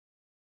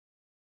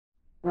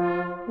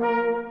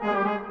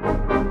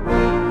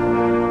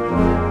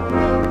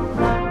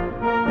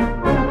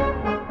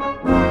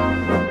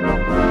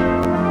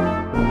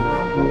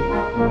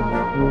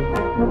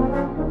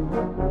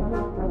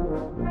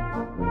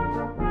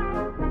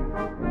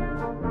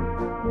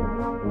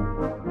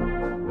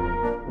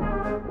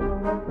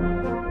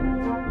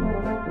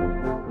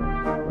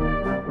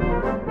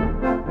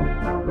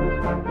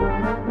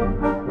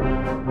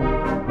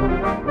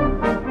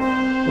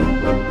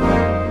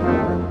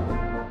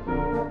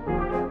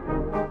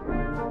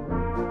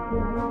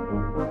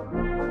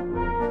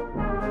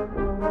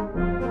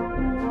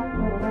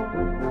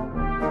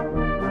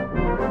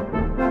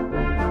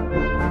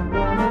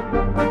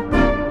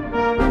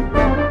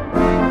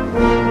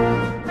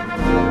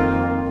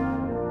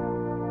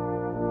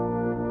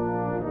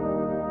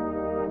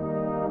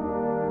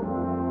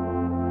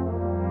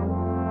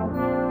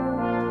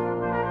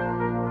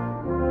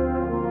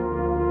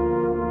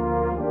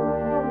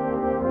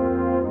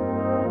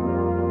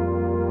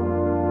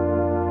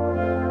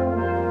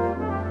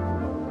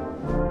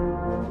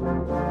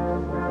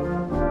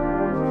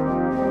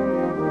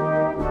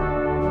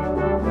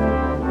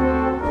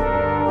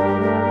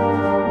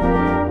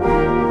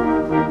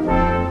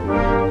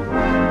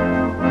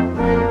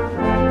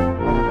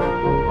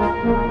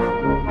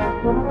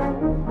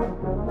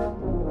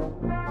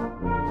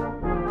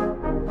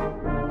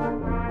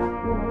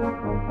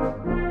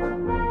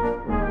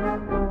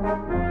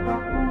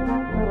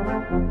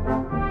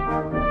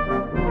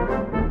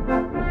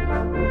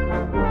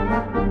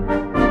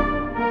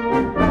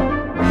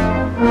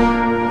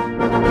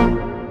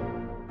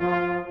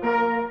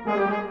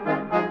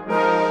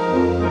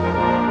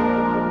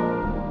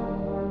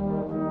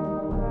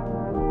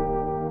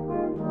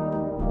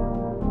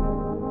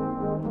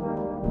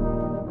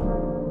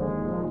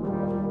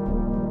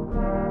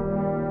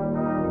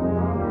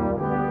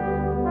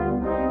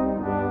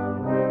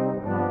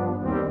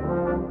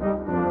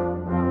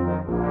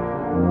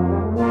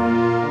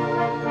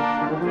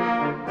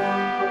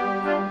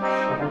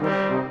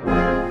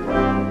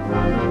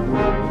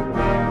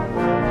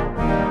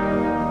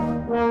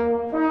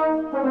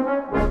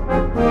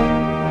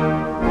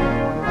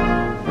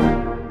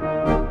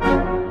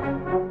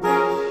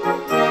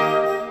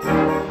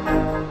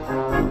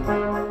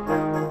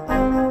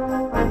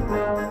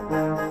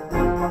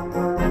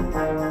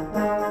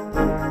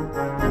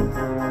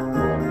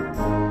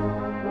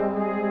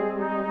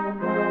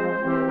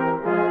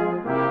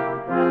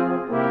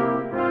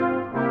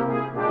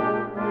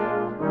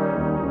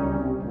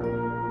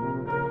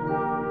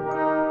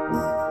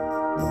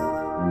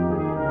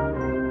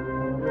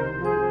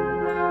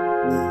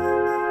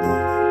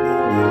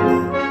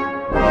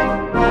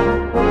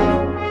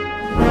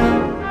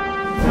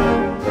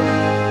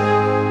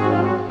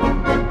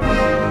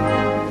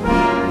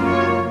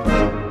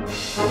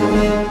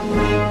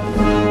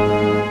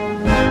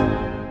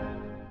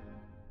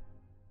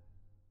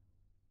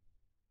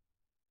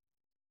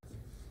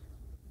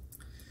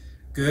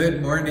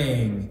Good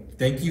morning.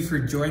 Thank you for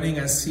joining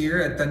us here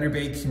at Thunder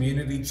Bay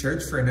Community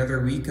Church for another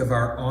week of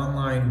our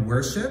online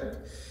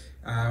worship.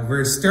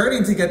 We're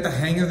starting to get the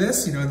hang of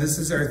this. You know, this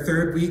is our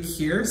third week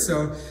here,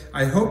 so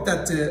I hope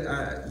that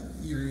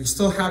you're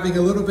still having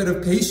a little bit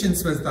of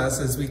patience with us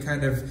as we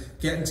kind of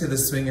get into the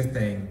swing of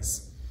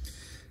things.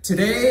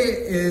 Today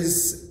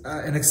is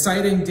an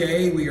exciting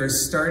day. We are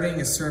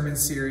starting a sermon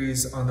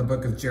series on the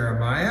book of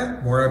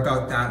Jeremiah. More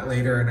about that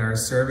later in our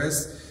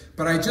service.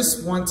 But I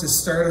just want to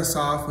start us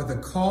off with a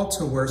call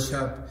to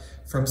worship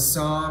from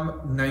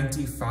Psalm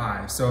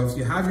 95. So if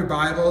you have your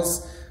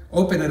Bibles,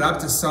 open it up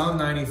to Psalm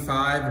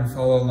 95 and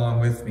follow along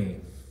with me.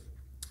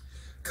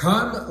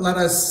 Come, let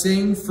us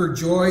sing for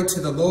joy to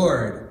the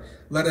Lord.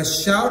 Let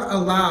us shout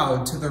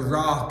aloud to the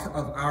rock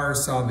of our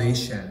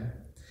salvation.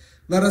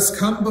 Let us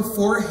come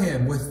before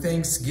him with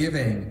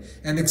thanksgiving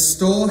and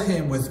extol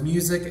him with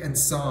music and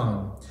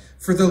song.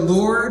 For the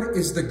Lord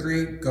is the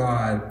great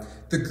God,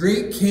 the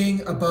great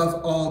King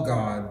above all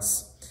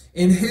gods.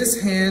 In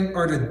his hand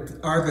are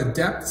the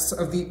depths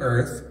of the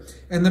earth,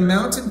 and the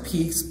mountain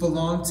peaks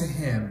belong to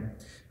him.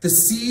 The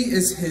sea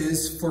is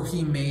his, for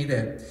he made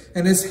it,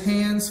 and his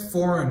hands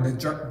formed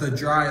the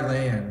dry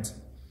land.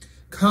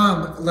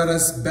 Come, let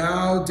us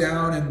bow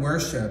down and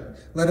worship.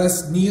 Let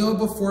us kneel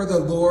before the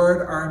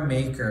Lord our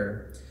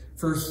Maker.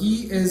 For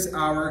he is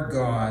our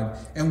God,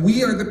 and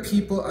we are the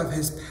people of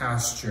his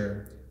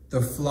pasture,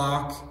 the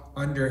flock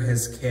under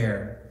his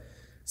care.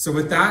 So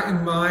with that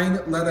in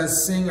mind, let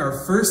us sing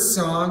our first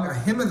song, a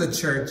hymn of the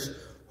church,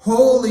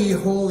 Holy,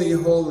 Holy,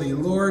 Holy,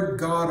 Lord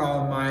God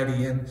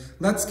Almighty, and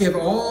let's give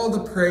all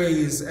the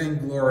praise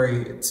and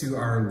glory to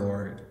our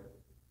Lord.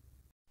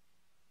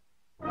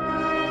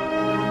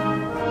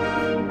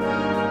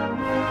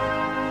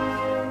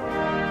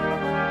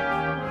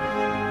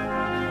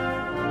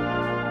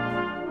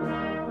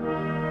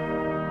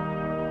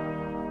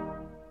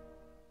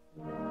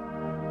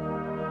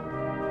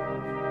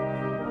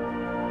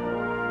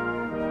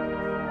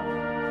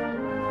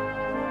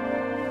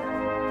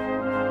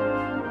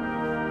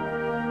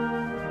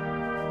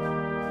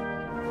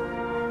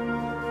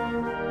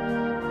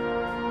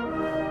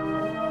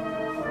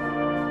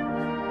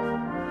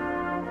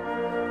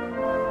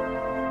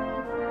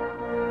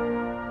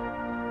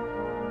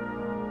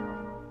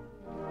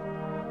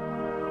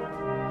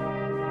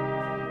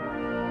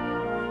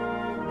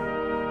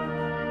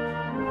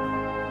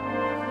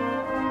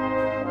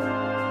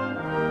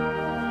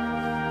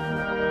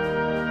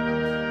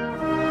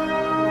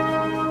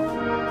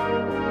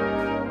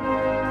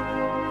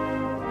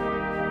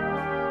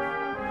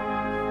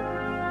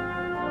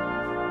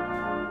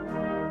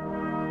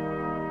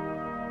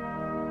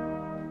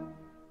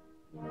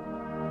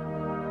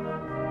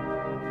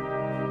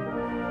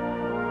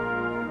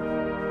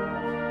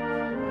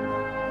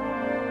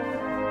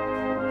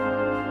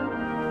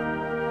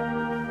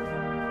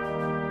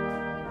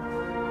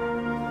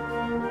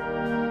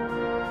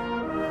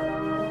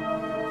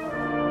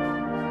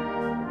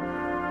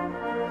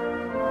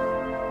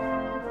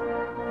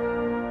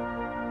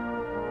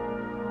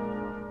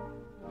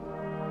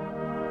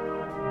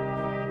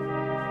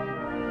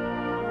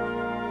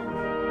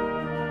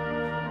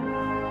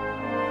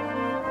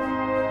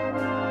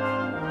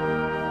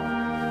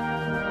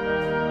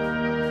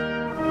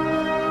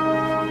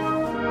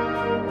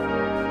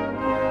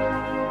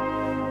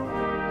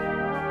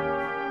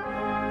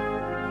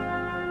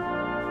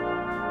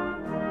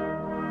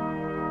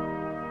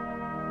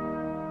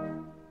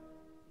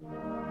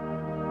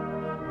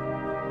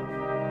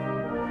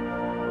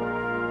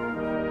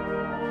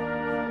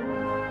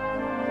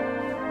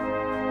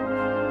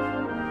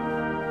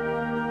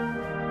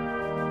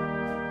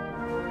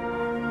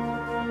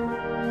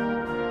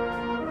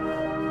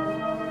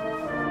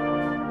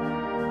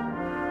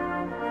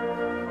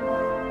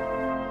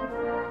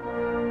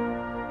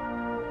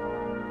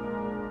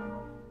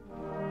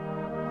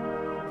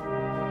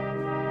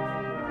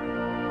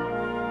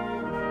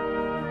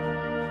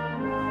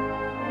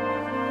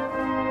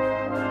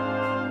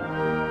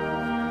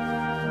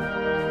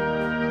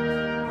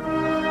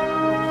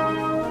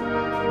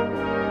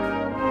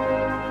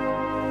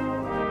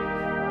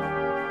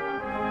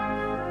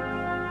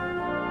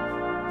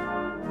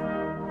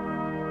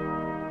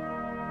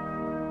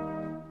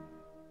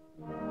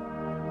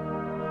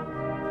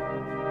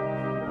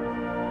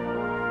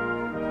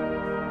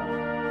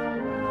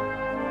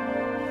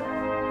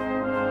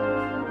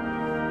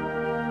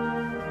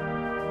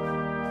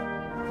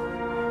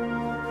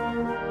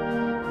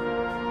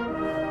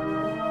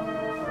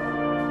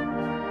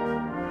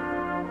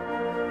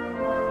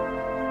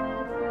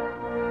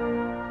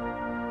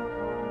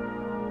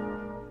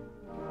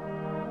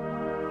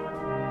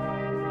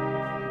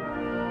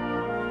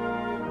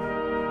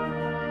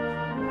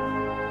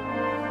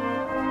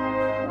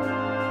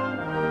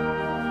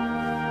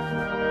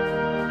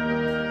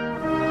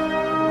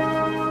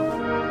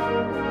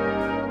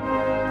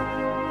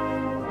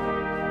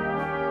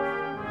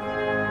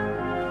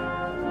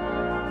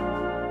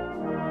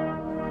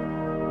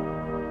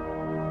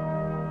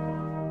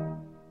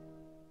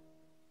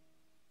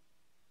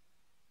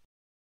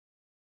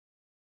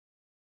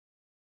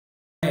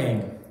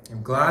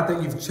 glad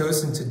that you've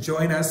chosen to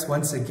join us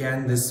once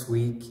again this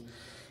week.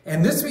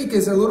 And this week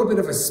is a little bit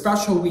of a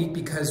special week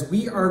because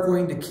we are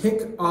going to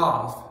kick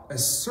off a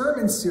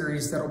sermon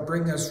series that will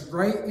bring us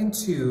right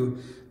into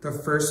the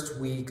first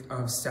week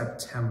of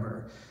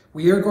September.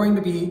 We are going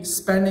to be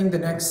spending the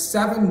next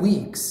 7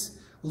 weeks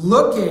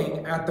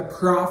looking at the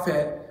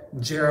prophet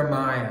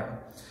Jeremiah.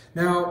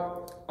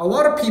 Now, a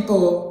lot of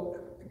people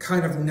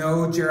kind of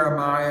know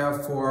Jeremiah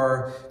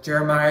for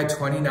Jeremiah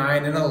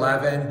 29 and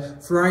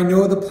 11. For I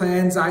know the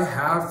plans I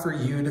have for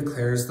you,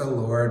 declares the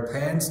Lord.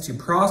 Plans to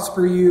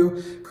prosper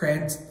you,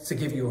 plans to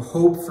give you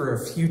hope for a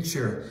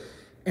future.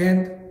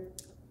 And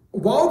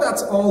while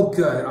that's all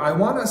good, I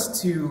want us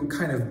to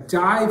kind of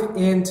dive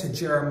into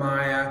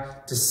Jeremiah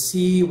to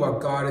see what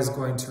God is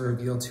going to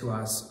reveal to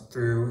us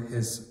through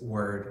his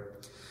word.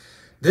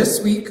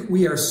 This week,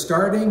 we are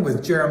starting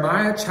with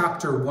Jeremiah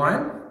chapter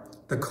 1.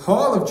 The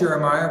call of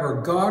Jeremiah,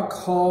 where God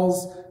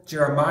calls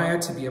Jeremiah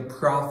to be a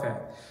prophet.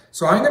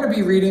 So I'm going to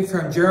be reading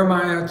from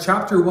Jeremiah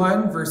chapter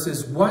 1,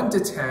 verses 1 to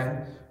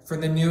 10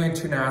 from the New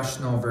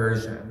International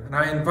Version. And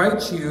I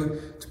invite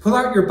you to pull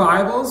out your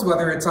Bibles,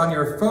 whether it's on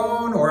your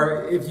phone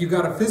or if you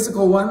got a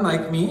physical one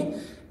like me,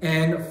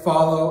 and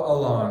follow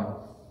along.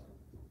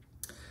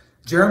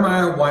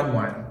 Jeremiah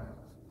 1:1.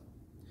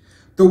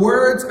 The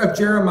words of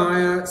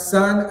Jeremiah,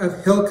 son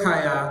of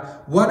Hilkiah,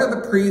 one of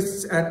the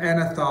priests at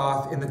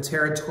Anathoth in the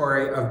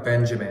territory of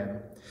Benjamin.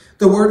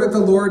 The word of the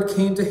Lord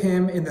came to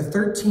him in the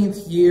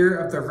 13th year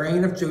of the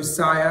reign of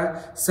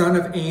Josiah, son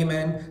of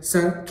Amon,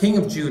 king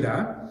of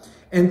Judah,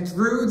 and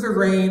through the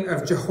reign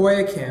of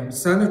Jehoiakim,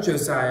 son of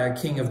Josiah,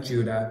 king of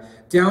Judah,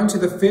 down to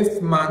the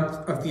 5th month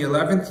of the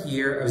 11th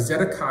year of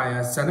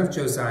Zedekiah, son of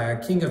Josiah,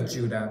 king of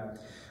Judah,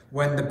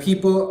 when the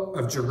people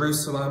of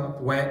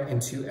Jerusalem went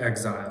into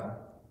exile.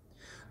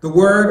 The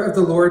word of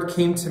the Lord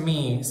came to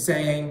me,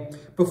 saying,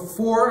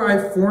 before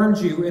I formed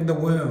you in the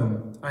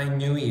womb, I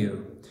knew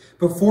you.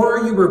 Before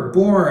you were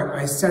born,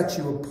 I set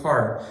you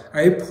apart.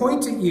 I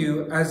appointed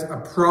you as a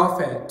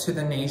prophet to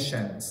the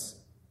nations.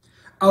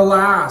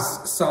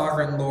 Alas,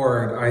 sovereign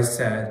Lord, I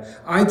said,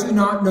 I do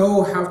not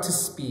know how to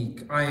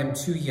speak. I am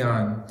too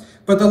young.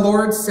 But the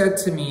Lord said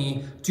to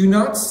me, do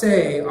not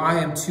say, I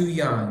am too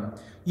young.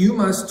 You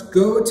must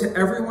go to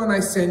everyone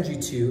I send you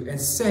to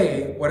and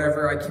say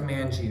whatever I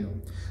command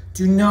you.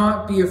 Do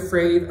not be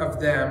afraid of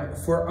them,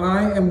 for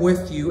I am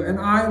with you, and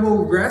I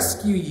will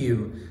rescue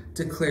you,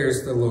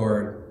 declares the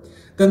Lord.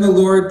 Then the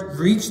Lord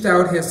reached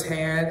out his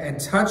hand and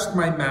touched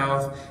my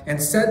mouth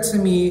and said to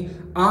me,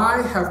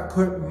 I have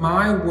put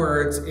my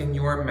words in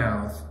your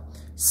mouth.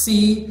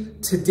 See,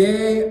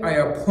 today I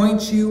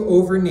appoint you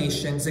over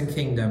nations and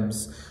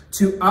kingdoms,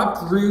 to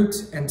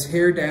uproot and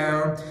tear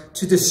down,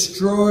 to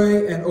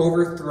destroy and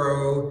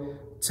overthrow,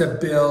 to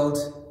build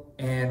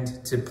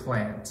and to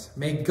plant.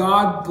 May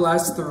God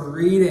bless the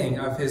reading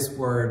of his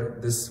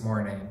word this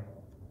morning.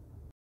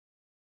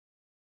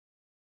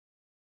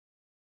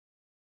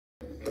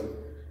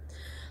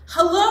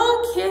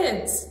 Hello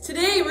kids!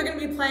 Today we're going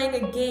to be playing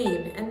a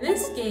game, and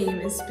this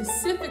game is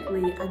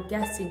specifically a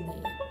guessing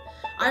game.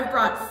 I've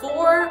brought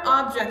 4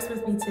 objects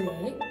with me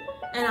today,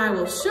 and I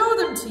will show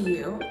them to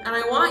you, and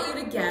I want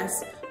you to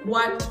guess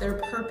what their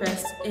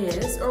purpose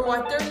is or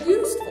what they're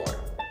used for.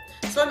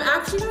 So I'm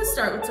actually going to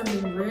start with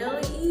something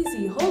really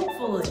easy,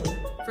 hopefully,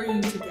 for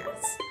you to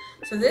guess.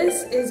 So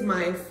this is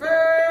my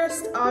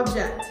first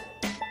object.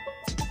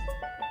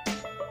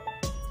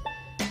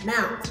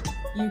 Now,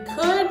 you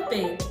could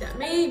think that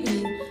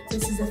maybe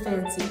this is a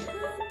fancy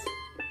hat,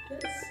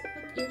 this,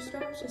 like ear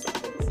straps, just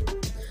like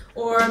this.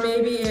 Or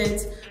maybe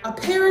it's a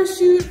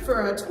parachute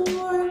for a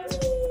tour.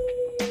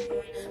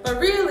 But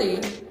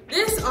really,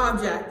 this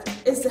object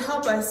is to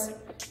help us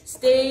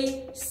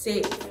stay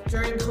safe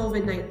during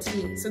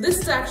COVID-19. So this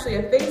is actually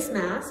a face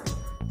mask.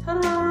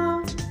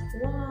 Ta-da!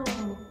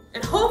 Wow.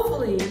 And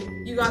hopefully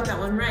you got that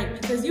one right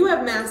because you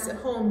have masks at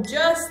home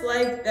just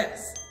like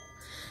this.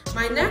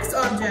 My next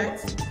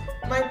object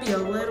might be a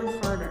little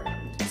harder.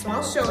 So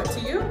I'll show it to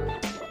you.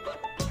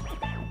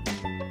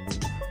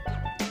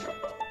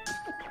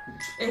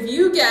 If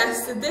you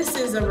guessed that this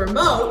is a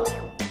remote,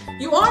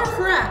 you are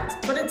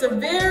correct, but it's a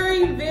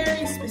very,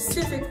 very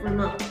specific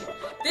remote.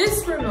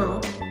 This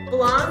remote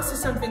belongs to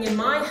something in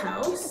my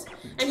house,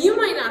 and you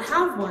might not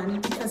have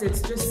one because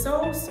it's just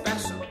so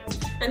special.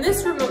 And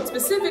this remote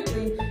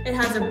specifically, it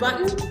has a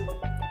button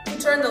to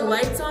turn the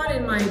lights on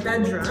in my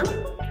bedroom,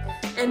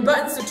 and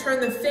buttons to turn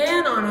the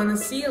fan on the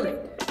ceiling.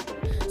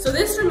 So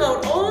this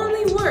remote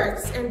only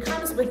works and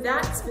comes with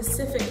that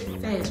specific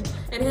fan,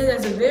 and it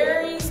has a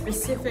very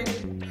specific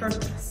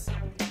purpose.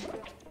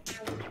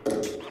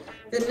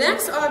 The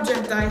next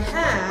object I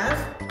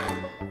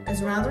have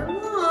is rather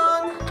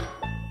long.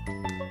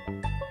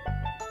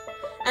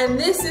 And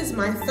this is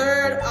my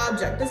third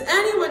object. Does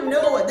anyone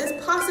know what this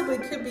possibly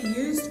could be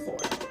used for?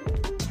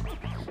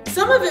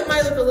 Some of it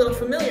might look a little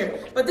familiar,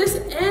 but this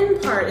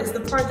end part is the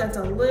part that's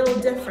a little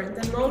different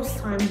than most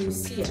times you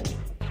see it.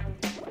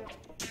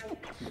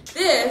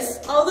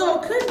 This,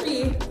 although it could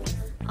be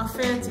a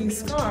fancy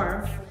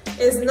scarf,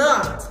 is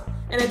not.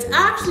 And it's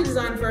actually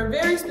designed for a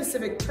very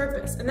specific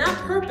purpose. And that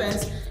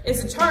purpose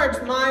is to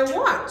charge my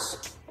watch.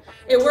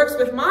 It works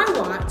with my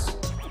watch,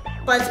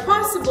 but it's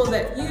possible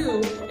that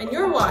you and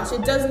your watch,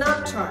 it does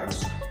not charge.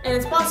 And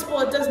it's possible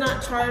it does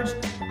not charge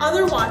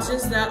other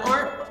watches that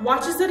aren't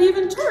watches that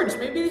even charge.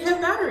 Maybe they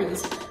have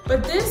batteries.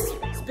 But this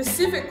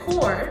specific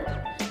cord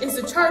is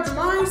to charge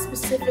my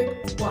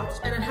specific watch,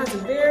 and it has a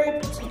very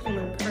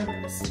particular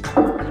purpose.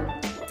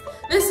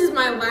 This is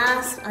my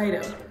last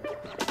item.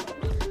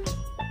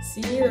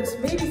 See, looks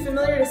maybe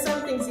familiar to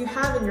some things you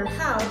have in your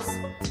house,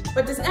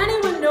 but does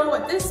anyone know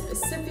what this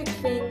specific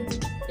thing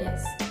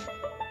is?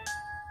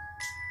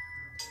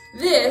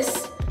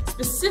 This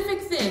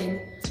specific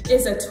thing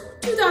is a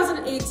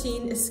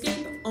 2018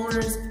 Escape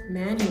Owner's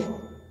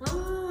Manual.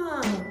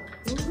 Wow,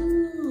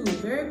 ooh,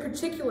 very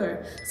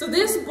particular. So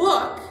this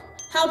book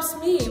helps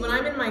me when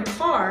I'm in my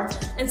car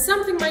and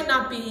something might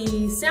not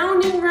be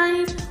sounding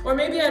right, or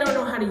maybe I don't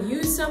know how to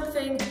use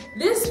something.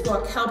 This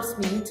book helps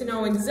me to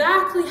know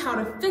exactly how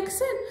to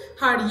fix it,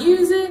 how to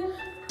use it,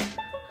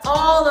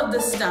 all of the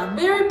stuff,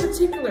 very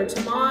particular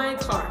to my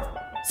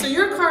car. So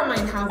your car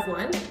might have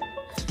one,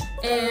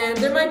 and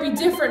there might be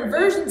different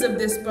versions of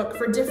this book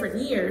for different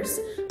years,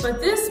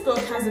 but this book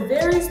has a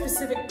very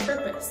specific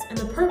purpose, and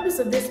the purpose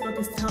of this book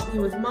is to help me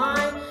with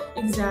my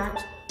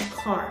exact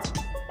car.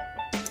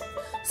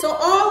 So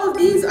all of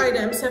these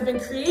items have been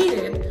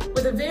created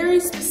with a very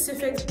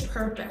specific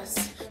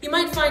purpose. You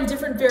might find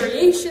different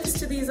variations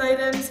to these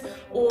items,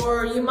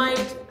 or you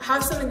might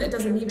have something that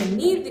doesn't even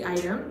need the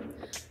item,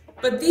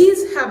 but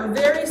these have a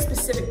very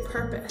specific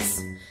purpose.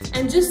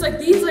 And just like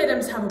these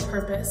items have a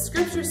purpose,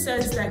 Scripture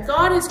says that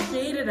God has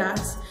created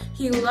us,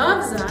 He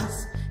loves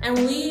us, and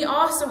we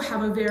also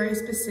have a very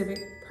specific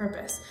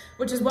purpose,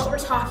 which is what we're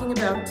talking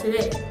about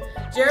today.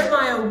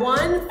 Jeremiah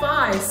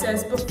 1:5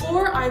 says,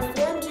 "Before I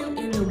formed you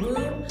in the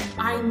womb,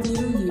 I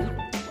knew you.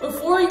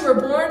 Before you were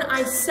born,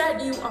 I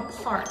set you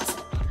apart.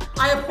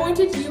 I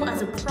appointed you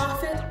as a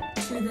prophet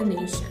to the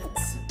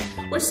nations."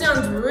 Which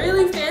sounds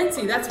really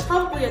fancy. That's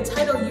probably a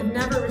title you've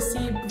never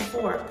received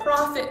before,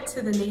 prophet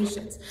to the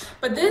nations.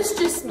 But this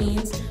just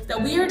means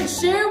that we are to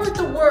share with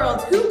the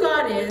world who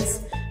God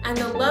is and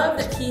the love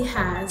that He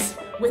has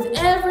with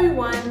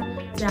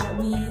everyone that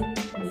we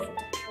meet.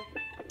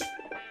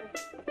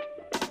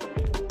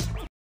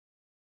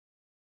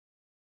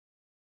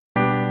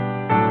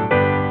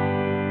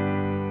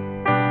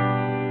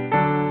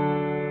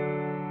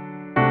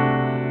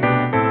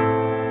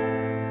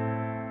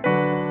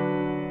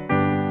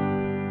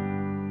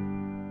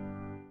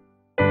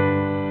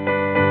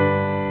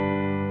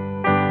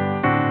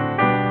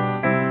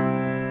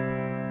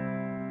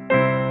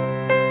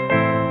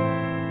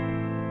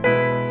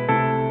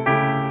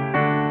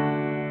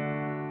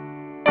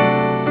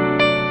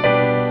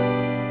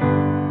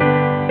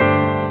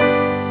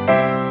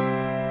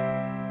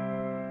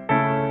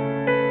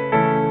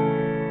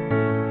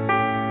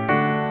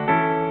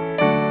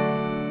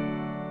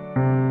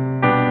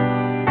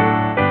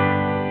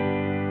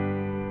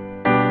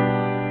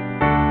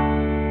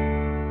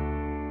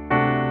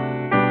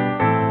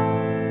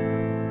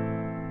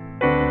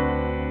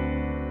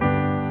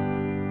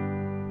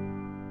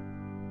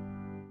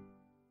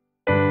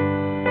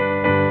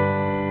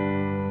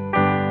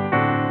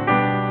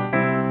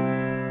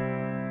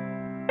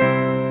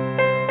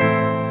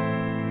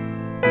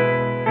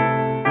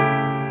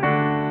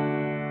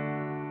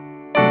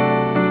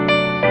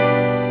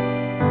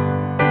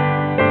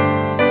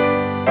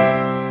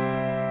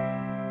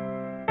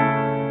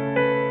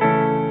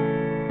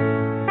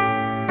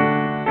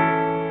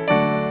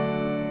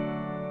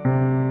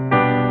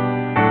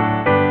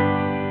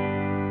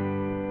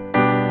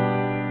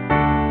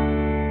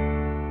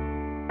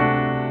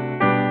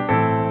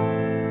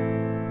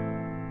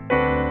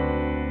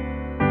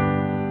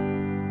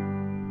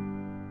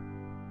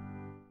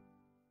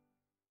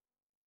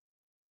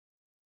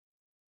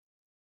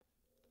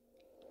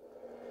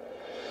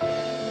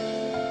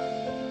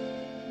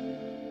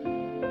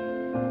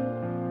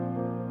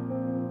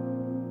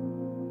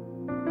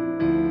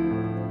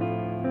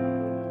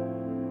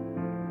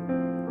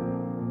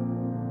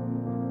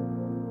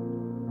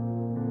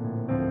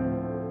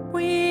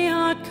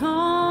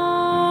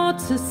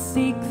 To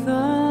seek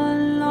the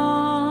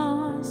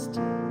lost,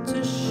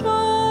 to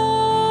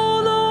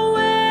show the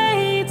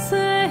way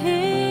to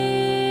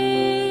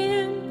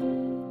Him.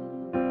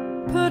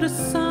 Put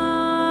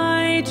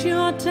aside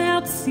your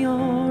doubts,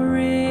 your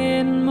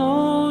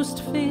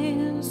inmost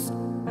fears,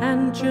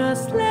 and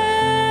just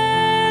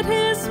let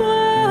His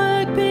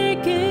work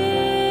begin.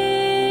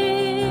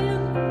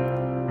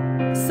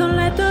 So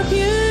let the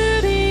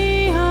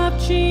beauty of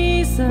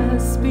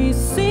Jesus be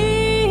seen.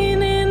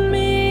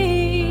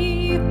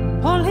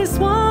 All His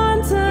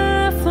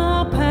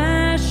wonderful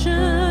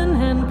passion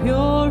and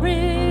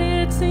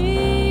purity,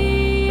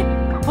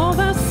 all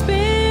the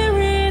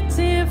Spirit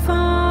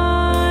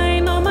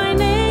divine, all my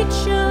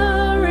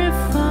nature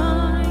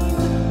refined.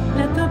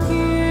 Let the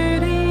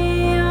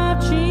beauty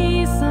of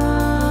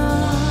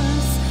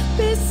Jesus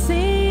be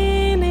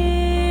seen.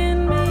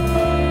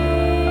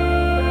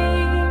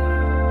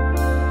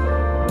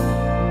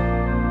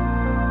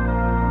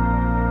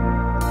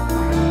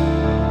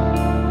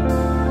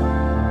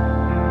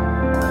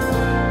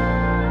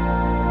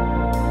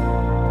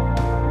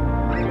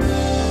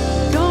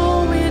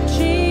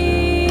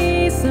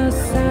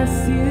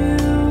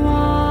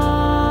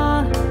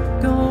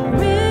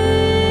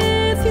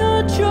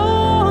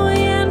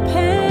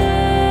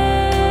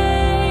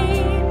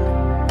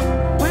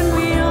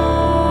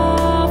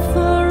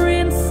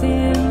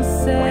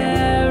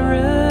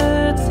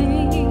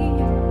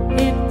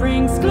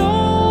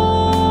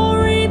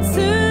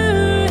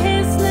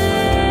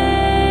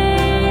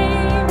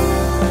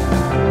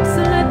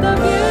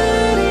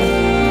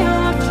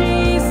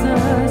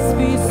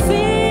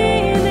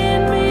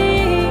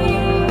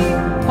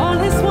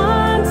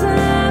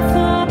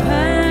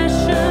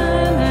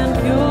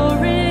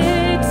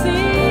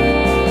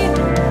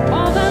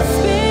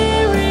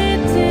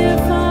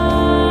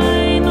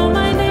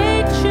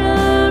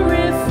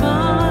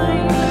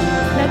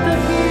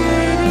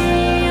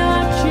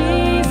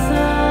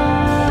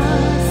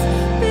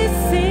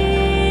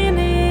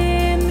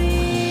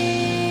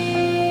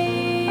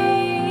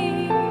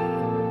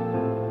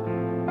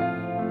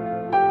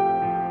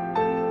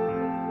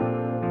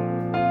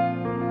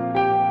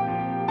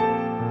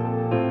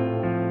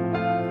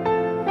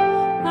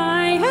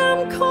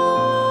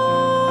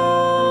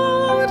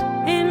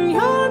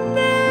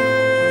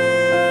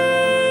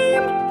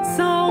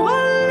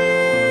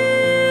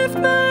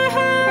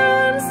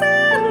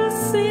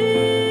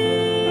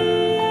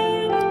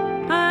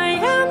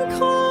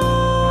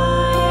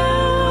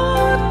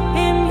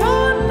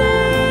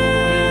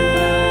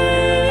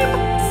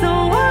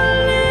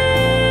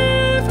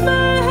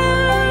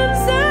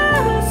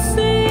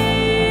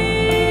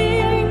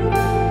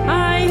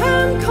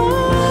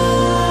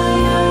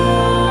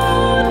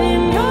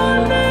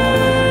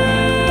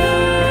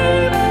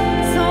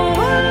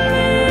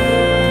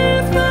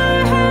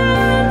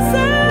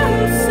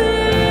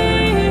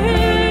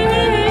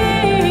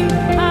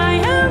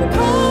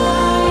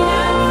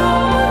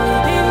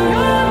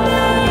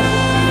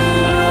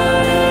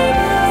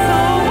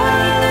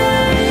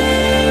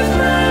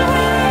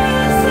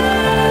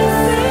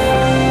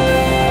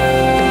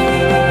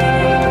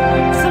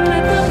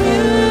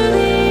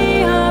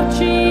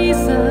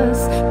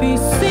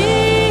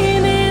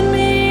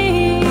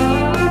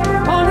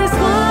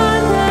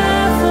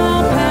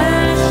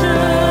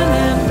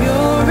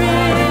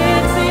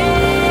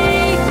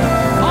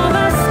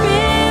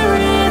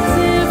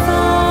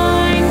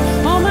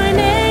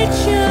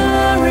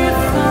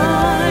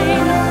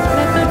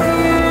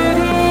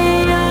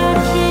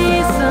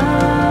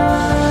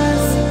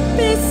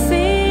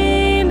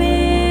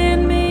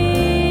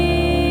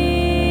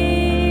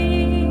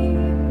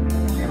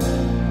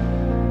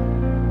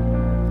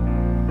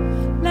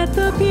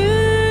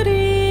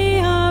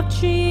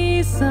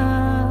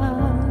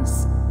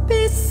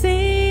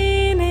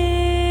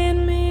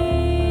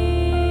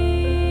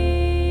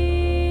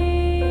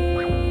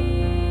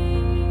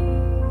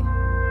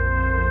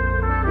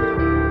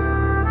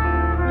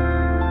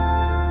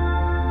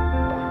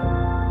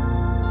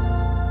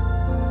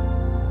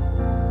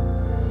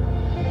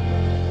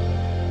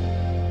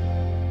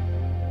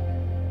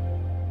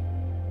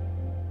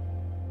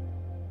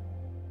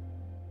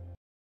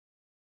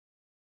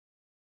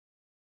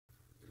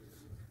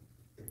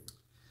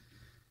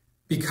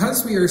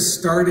 Because we are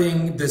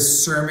starting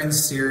this sermon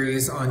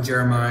series on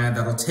Jeremiah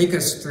that'll take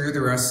us through the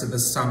rest of the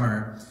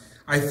summer,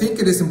 I think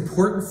it is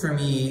important for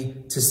me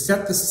to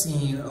set the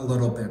scene a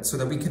little bit so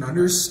that we can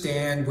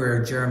understand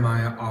where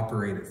Jeremiah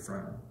operated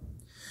from.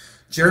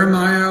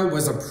 Jeremiah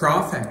was a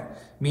prophet,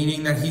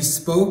 meaning that he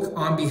spoke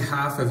on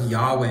behalf of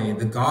Yahweh,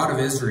 the God of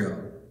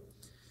Israel.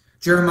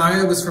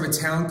 Jeremiah was from a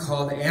town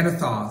called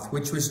Anathoth,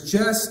 which was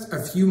just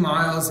a few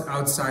miles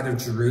outside of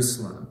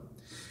Jerusalem.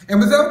 And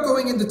without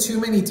going into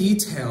too many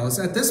details,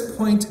 at this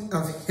point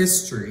of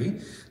history,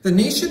 the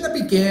nation that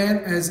began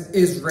as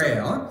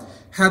Israel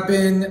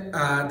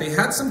they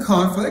had some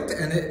conflict,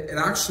 and it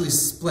actually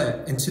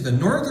split into the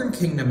northern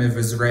kingdom of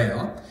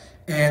Israel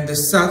and the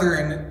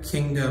southern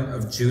kingdom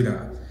of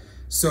Judah.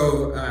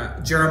 So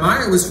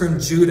Jeremiah was from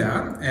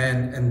Judah,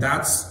 and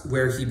that's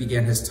where he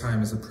began his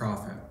time as a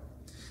prophet.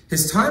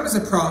 His time as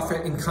a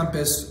prophet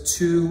encompassed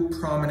two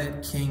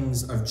prominent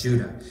kings of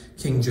Judah,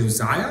 King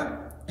Josiah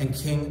and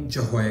King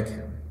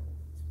Jehoiakim.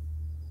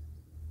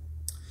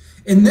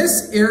 In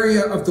this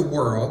area of the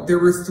world, there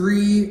were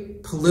three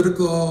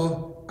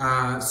political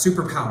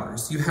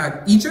superpowers. You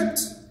had Egypt,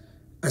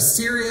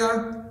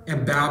 Assyria,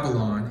 and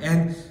Babylon.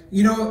 And,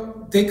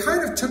 they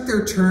kind of took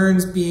their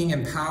turns being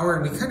in power,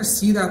 and we kind of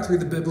see that through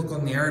the biblical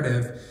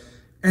narrative.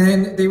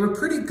 And they were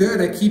pretty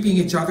good at keeping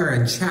each other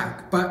in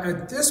check. But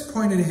at this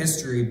point in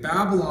history,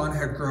 Babylon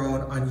had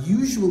grown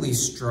unusually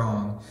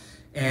strong,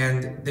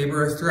 and they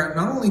were a threat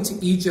not only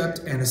to Egypt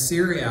and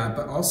Assyria,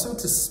 but also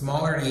to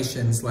smaller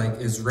nations like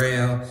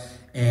Israel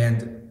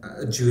and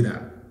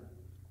Judah.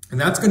 And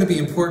that's going to be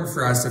important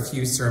for us a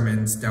few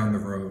sermons down the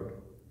road.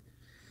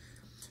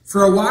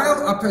 For a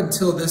while up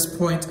until this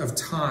point of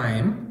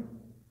time,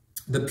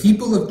 the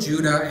people of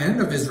Judah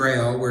and of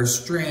Israel were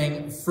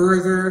straying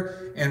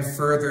further and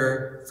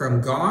further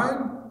from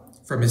God,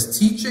 from his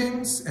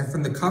teachings, and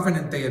from the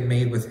covenant they had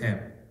made with him.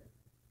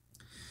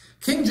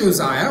 King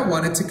Josiah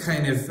wanted to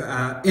kind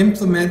of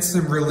implement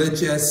some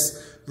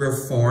religious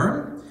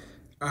reform,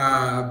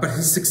 but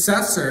his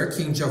successor,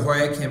 King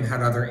Jehoiakim,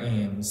 had other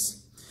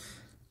aims.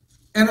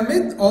 And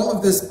amid all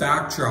of this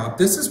backdrop,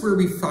 this is where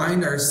we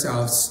find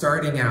ourselves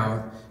starting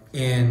out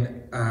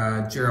in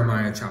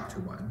Jeremiah chapter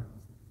 1.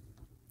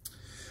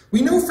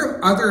 We know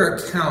from other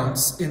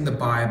accounts in the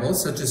Bible,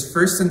 such as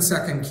 1st and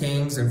 2nd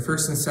Kings and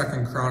 1st and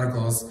 2nd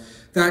Chronicles,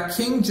 that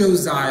King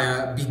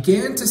Josiah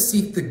began to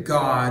seek the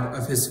God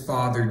of his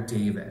father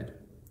David.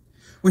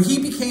 When he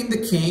became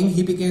the king,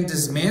 he began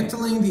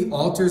dismantling the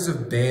altars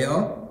of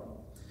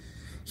Baal.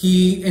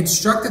 He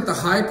instructed the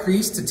high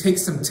priest to take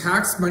some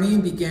tax money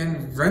and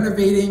began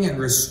renovating and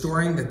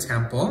restoring the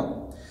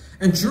temple.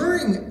 And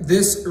during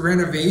this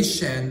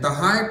renovation, the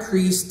high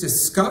priest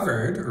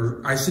discovered,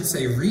 or I should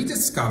say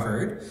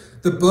rediscovered,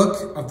 the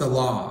book of the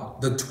law,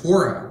 the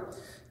Torah.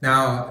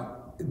 Now,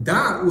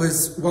 that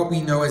was what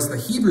we know as the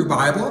Hebrew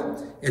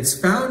Bible. It's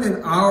found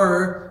in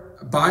our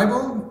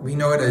Bible. We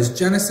know it as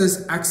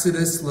Genesis,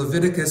 Exodus,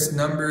 Leviticus,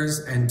 Numbers,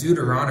 and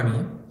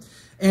Deuteronomy.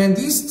 And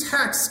these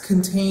texts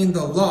contain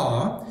the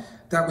law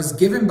that was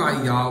given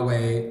by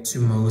Yahweh to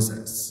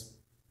Moses.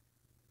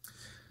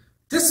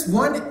 This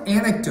one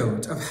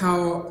anecdote of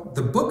how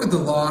the book of the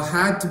law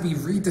had to be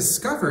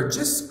rediscovered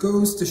just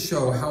goes to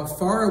show how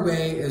far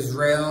away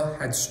Israel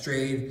had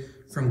strayed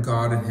from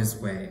God and his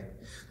way.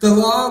 The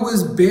law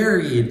was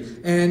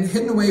buried and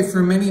hidden away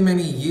for many,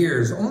 many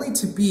years, only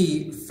to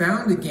be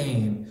found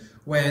again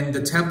when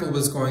the temple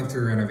was going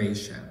through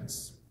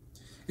renovations.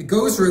 It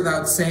goes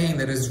without saying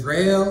that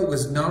Israel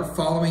was not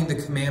following the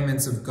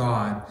commandments of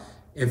God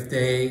if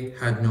they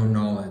had no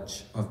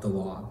knowledge of the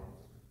law.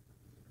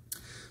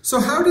 So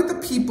how did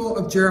the people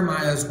of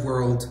Jeremiah's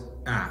world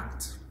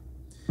act?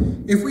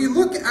 If we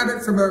look at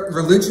it from a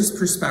religious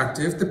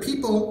perspective, the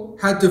people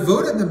had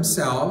devoted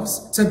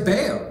themselves to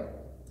Baal.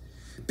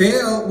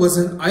 Baal was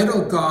an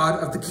idol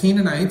god of the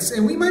Canaanites,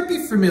 and we might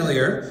be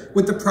familiar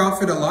with the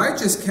prophet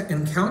Elijah's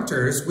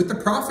encounters with the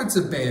prophets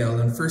of Baal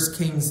in 1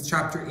 Kings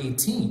chapter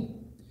 18.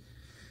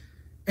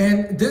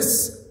 And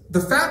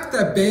the fact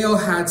that Baal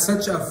had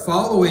such a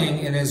following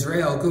in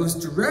Israel goes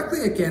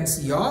directly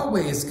against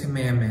Yahweh's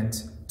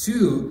commandment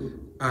to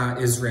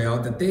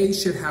Israel that they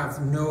should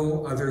have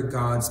no other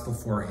gods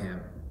before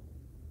him.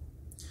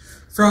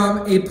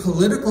 From a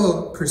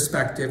political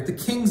perspective, the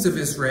kings of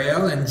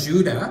Israel and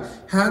Judah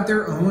had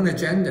their own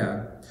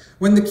agenda.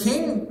 When the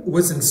king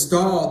was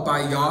installed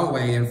by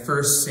Yahweh in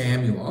 1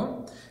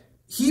 Samuel,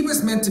 he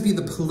was meant to be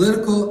the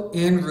political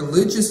and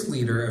religious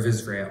leader of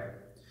Israel.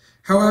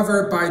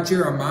 However, by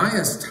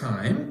Jeremiah's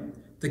time,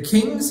 the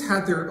kings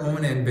had their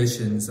own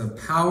ambitions of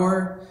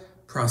power,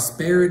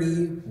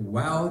 prosperity,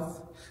 wealth.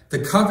 The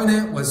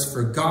covenant was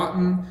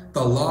forgotten.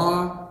 The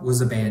law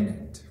was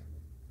abandoned.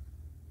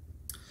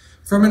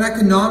 From an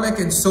economic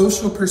and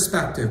social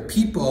perspective,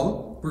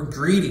 people were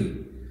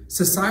greedy.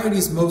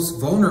 Society's most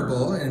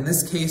vulnerable, and in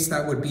this case,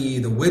 that would be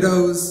the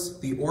widows,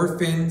 the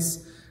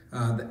orphans,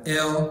 the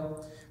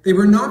ill. They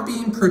were not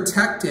being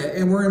protected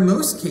and were in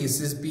most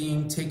cases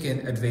being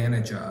taken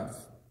advantage of.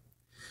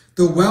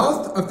 The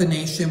wealth of the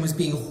nation was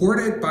being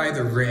hoarded by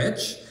the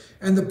rich,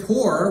 and the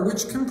poor,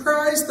 which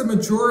comprised the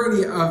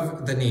majority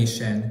of the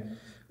nation,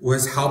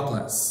 was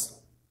helpless.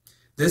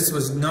 This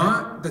was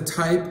not the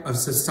type of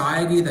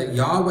society that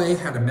Yahweh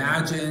had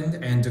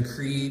imagined and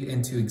decreed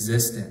into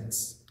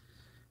existence.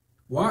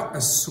 What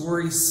a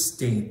sorry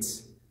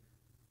state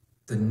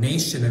the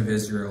nation of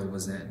Israel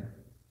was in.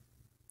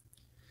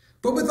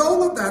 But with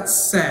all of that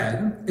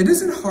said, it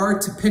isn't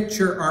hard to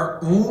picture our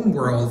own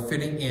world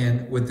fitting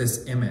in with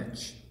this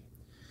image.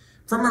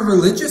 From a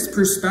religious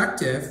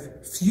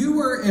perspective,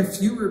 fewer and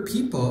fewer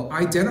people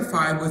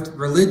identify with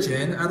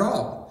religion at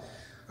all.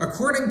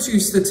 According to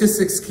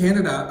Statistics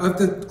Canada, of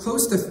the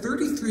close to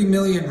 33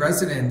 million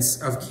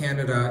residents of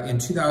Canada in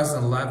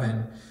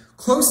 2011,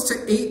 close to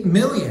 8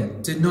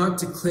 million did not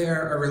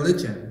declare a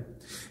religion.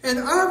 And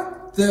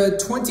of the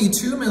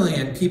 22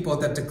 million people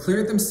that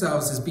declared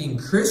themselves as being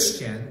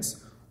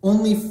Christians,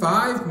 only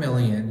 5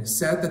 million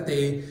said that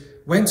they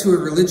went to a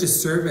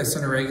religious service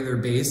on a regular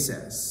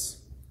basis.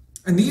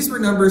 And these were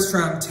numbers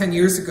from 10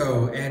 years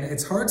ago, and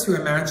it's hard to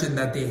imagine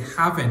that they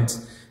haven't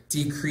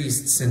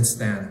decreased since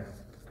then.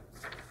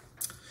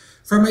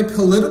 From a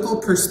political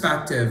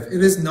perspective,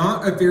 it is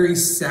not a very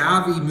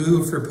savvy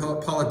move for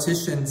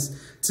politicians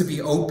to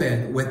be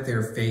open with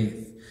their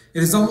faith.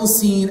 It is almost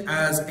seen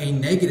as a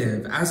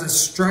negative, as a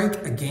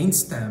strike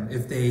against them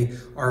if they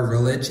are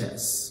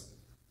religious.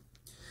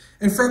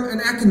 And from an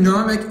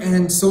economic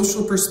and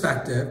social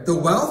perspective, the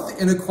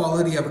wealth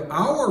inequality of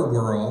our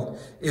world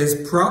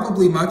is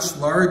probably much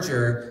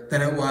larger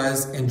than it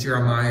was in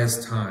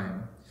Jeremiah's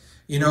time.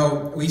 You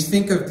know, we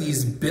think of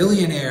these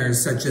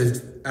billionaires such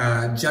as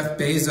Jeff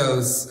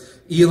Bezos,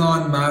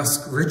 Elon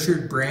Musk,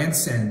 Richard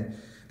Branson.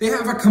 They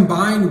have a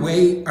combined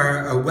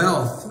a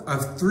wealth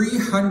of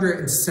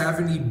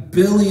 $370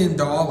 billion.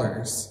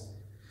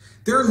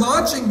 They're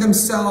launching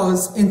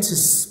themselves into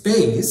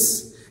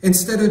space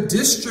instead of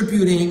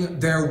distributing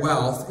their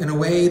wealth in a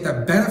way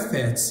that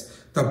benefits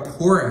the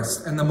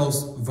poorest and the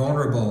most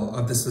vulnerable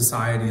of the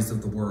societies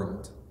of the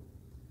world.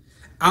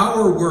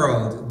 Our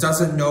world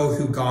doesn't know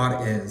who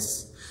God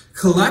is.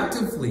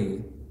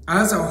 Collectively,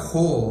 as a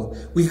whole,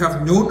 we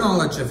have no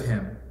knowledge of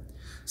him.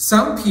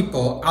 Some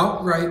people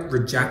outright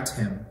reject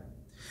him,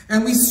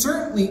 and we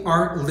certainly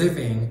aren't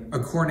living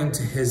according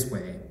to his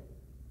way.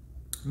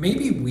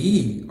 Maybe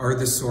we are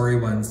the sorry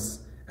ones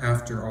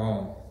after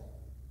all.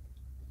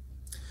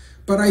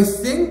 But I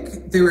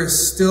think there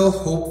is still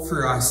hope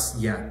for us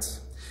yet.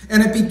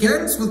 And it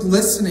begins with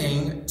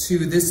listening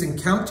to this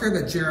encounter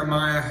that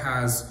Jeremiah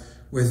has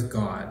with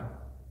God.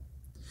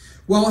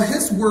 While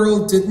his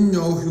world didn't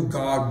know who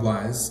God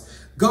was,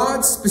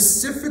 God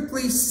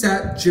specifically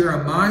set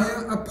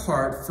Jeremiah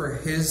apart for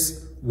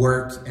his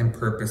work and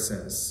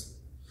purposes.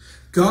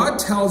 God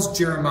tells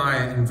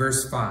Jeremiah in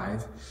verse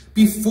 5,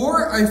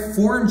 "Before I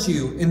formed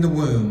you in the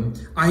womb,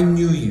 I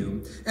knew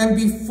you, and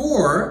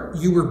before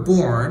you were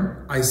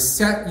born, I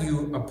set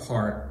you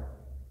apart."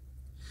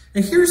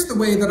 And here's the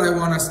way that I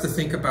want us to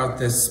think about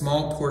this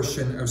small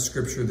portion of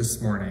scripture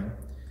this morning.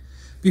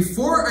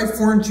 Before I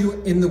formed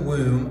you in the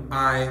womb,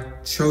 I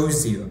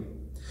chose you.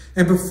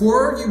 And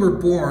before you were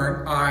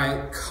born,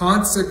 I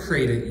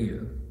consecrated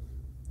you.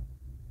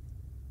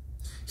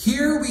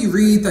 Here we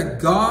read that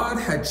God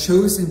had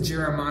chosen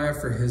Jeremiah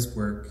for his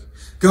work.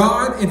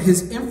 God, in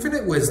his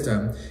infinite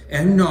wisdom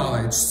and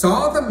knowledge,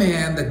 saw the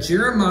man that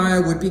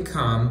Jeremiah would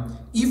become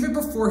even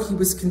before he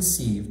was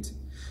conceived.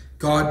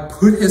 God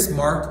put his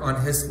mark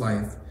on his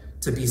life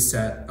to be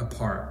set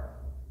apart.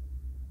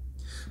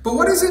 But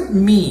what does it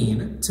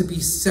mean to be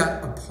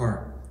set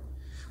apart?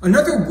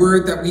 Another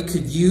word that we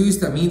could use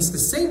that means the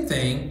same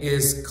thing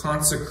is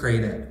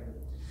consecrated.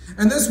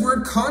 And this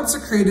word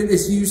consecrated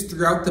is used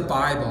throughout the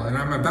Bible, and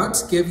I'm about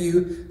to give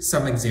you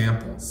some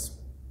examples.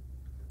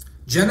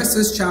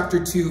 Genesis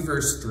chapter 2,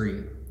 verse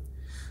 3.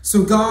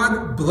 "So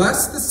God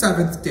blessed the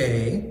seventh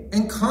day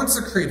and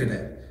consecrated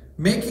it,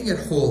 making it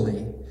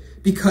holy,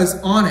 because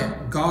on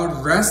it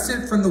God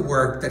rested from the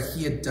work that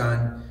he had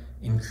done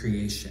in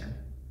creation."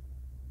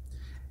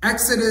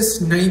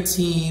 Exodus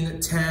 19,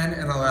 10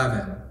 and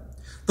 11.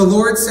 "The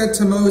Lord said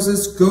to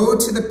Moses, go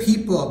to the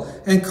people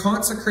and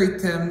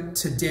consecrate them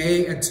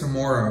today and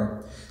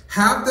tomorrow.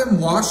 Have them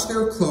wash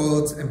their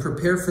clothes and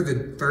prepare for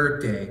the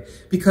third day,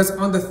 because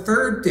on the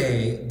third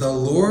day the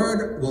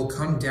Lord will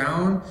come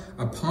down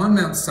upon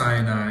Mount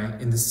Sinai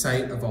in the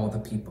sight of all the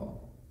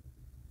people."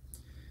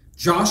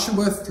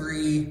 Joshua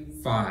 3,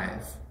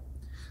 5.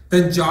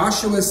 "Then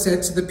Joshua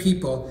said to the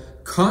people,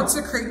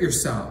 consecrate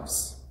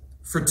yourselves,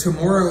 for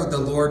tomorrow the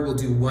Lord will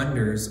do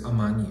wonders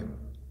among you."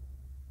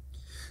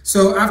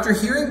 So after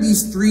hearing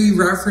these three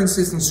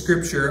references in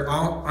scripture,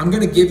 I'm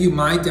going to give you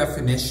my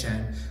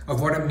definition of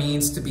what it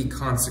means to be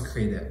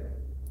consecrated.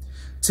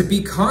 To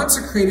be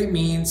consecrated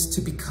means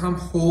to become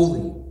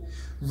holy,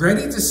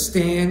 ready to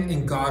stand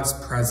in God's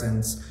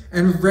presence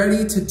and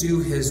ready to do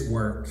his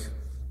work.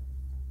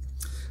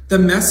 The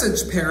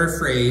Message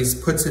paraphrase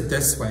puts it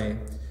this way.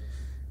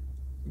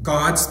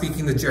 God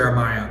speaking to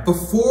Jeremiah,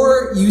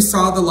 "Before you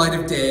saw the light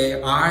of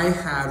day, I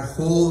had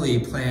holy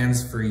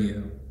plans for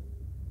you."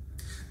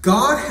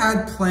 God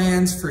had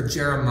plans for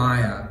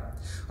Jeremiah,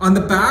 On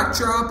the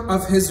backdrop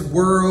of his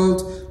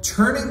world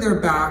turning their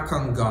back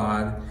on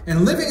God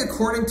and living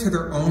according to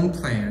their own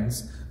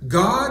plans,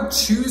 God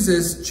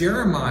chooses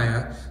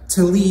Jeremiah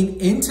to lean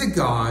into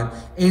God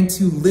and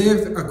to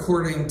live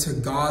according to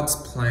God's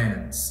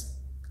plans.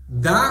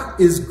 That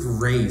is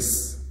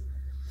grace.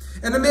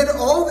 And amid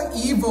all the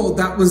evil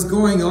that was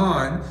going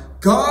on,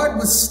 God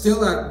was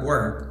still at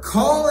work,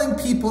 calling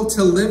people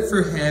to live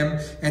for him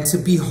and to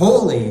be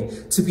holy,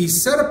 to be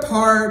set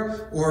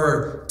apart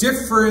or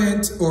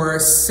different or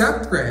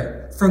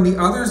separate from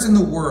the others in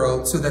the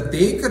world so that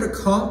they could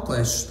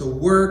accomplish the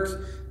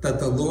work that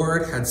the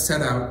Lord had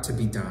set out to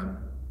be done.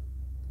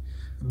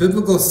 A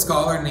biblical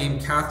scholar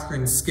named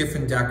Catherine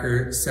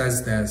Skiffendecker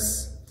says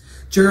this: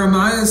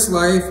 Jeremiah's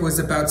life was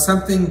about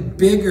something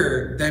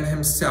bigger than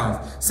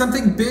himself,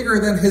 something bigger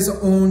than his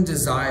own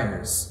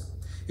desires.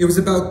 It was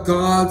about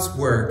God's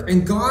work,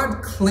 and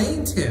God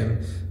claimed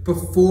him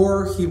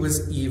before he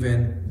was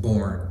even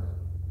born.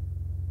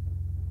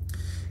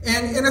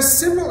 And in a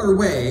similar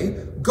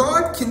way,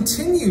 God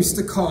continues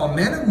to call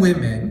men and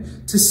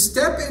women to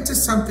step into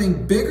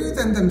something bigger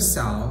than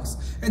themselves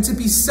and to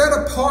be set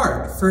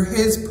apart for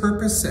his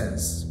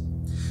purposes.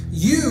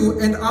 You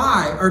and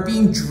I are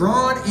being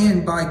drawn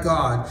in by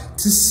God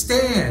to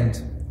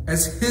stand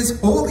as his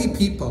holy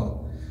people,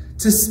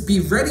 to be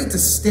ready to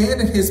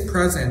stand in his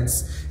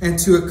presence and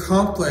to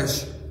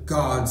accomplish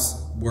God's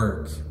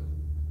work.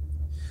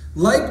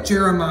 Like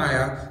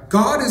Jeremiah,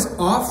 God is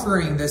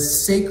offering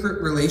this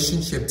sacred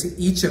relationship to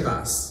each of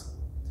us.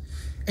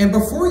 And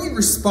before you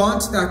respond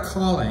to that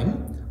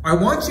calling, I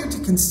want you to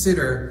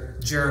consider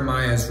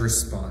Jeremiah's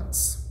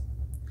response.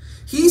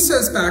 He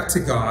says back to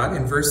God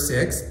in verse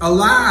 6,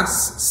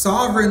 "Alas,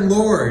 sovereign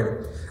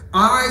Lord,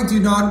 I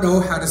do not know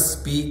how to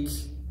speak.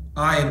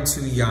 I am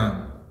too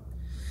young."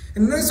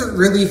 And it isn't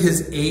really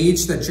his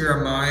age that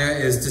Jeremiah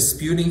is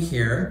disputing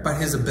here, but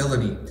his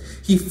ability.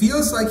 He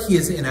feels like he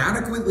is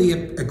inadequately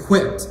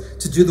equipped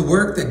to do the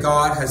work that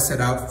God has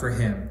set out for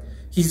him.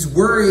 He's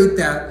worried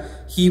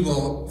that he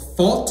will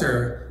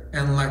falter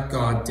and let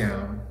God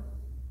down.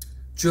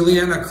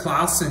 Juliana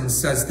Clausen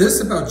says this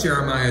about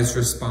Jeremiah's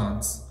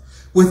response: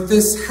 "With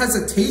this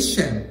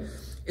hesitation,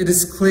 it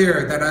is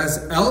clear that as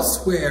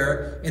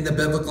elsewhere in the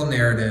biblical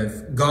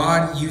narrative,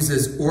 God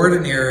uses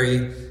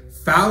ordinary,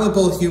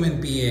 fallible human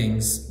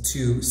beings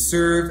to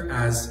serve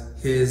as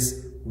his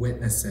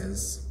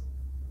witnesses."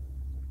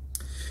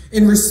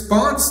 In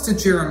response to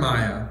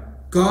Jeremiah,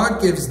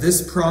 God gives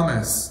this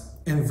promise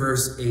in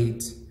verse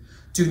 8: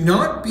 "Do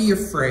not be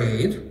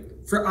afraid,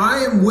 for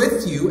I am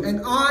with you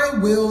and I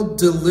will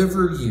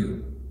deliver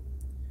you."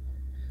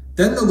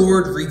 Then the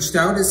Lord reached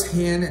out his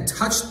hand and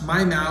touched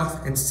my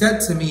mouth and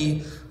said to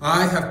me,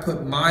 "I have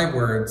put my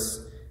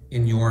words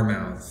in your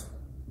mouth."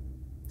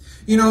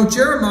 You know,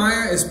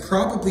 Jeremiah is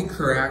probably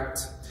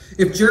correct.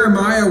 If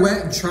Jeremiah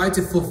went and tried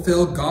to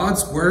fulfill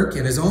God's work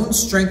in his own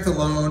strength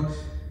alone,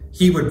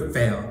 he would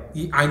fail.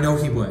 I know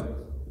he would.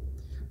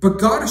 But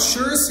God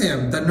assures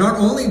him that not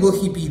only will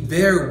he be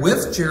there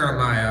with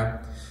Jeremiah,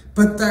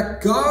 but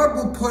that God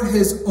will put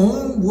his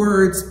own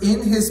words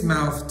in his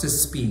mouth to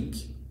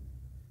speak.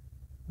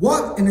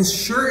 What an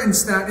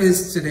assurance that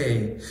is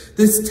today.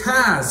 This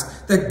task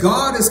that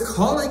God is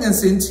calling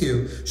us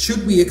into,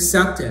 should we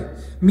accept it,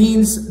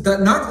 means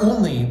that not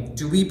only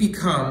do we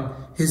become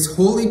his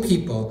holy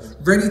people,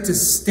 ready to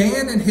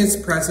stand in his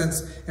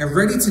presence and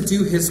ready to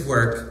do his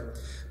work,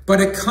 but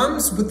it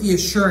comes with the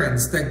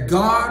assurance that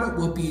God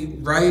will be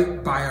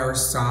right by our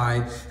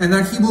side and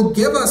that he will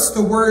give us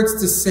the words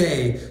to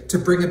say to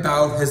bring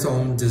about his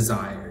own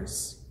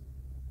desires.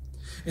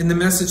 In the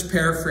Message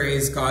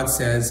paraphrase, God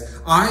says,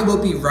 "I will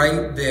be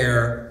right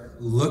there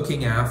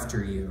looking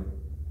after you."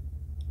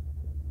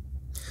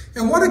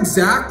 And what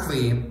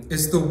exactly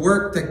is the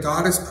work that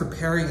God is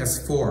preparing us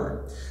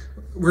for?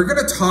 We're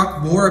going to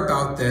talk more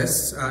about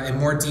this in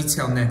more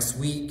detail next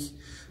week,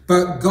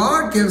 but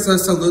God gives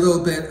us a little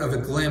bit of a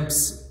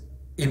glimpse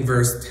in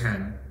verse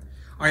 10.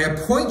 "I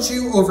appoint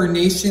you over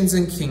nations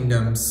and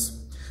kingdoms,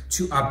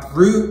 to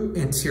uproot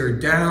and tear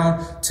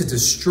down, to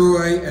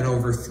destroy and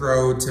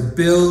overthrow, to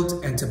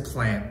build and to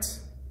plant."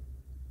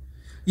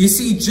 You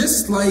see,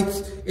 just like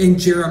in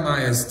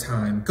Jeremiah's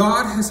time,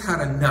 God has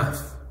had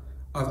enough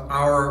of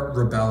our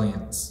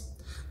rebellions.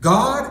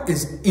 God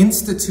is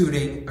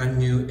instituting a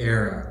new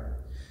era.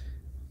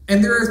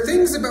 And there are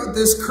things about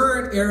this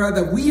current era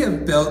that we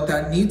have built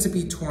that need to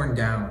be torn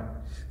down.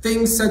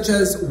 Things such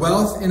as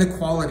wealth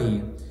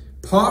inequality,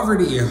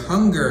 poverty,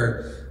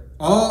 hunger,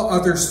 all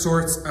other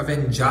sorts of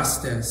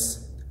injustice.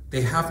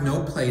 They have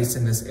no place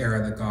in this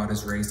era that God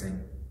is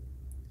raising.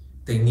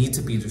 They need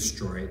to be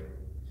destroyed.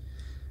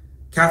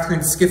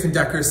 Catherine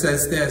Skiffendecker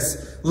says this: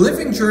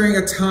 "Living during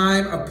a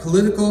time of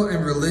political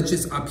and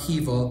religious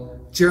upheaval,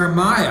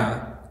 Jeremiah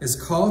is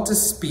called to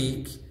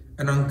speak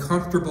an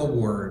uncomfortable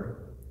word,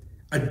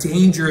 a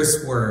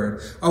dangerous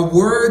word, a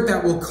word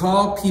that will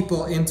call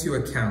people into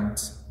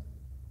account.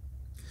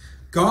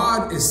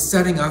 God is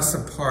setting us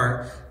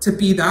apart to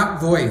be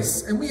that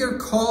voice, and we are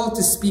called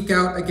to speak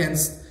out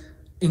against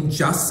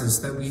injustice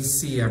that we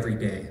see every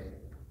day.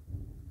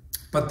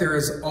 But there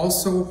is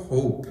also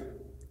hope.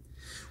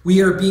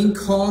 We are being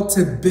called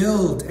to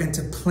build and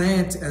to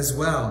plant as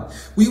well.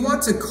 We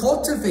want to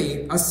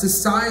cultivate a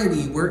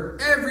society where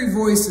every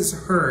voice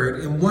is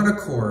heard in one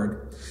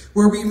accord,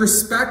 where we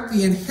respect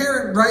the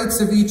inherent rights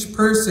of each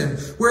person,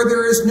 where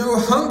there is no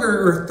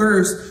hunger or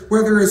thirst,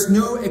 where there is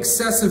no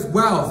excessive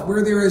wealth,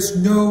 where there is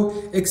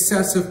no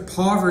excessive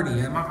poverty.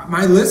 And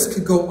my list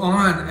could go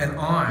on and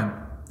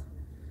on.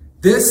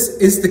 This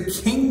is the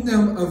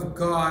kingdom of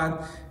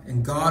God,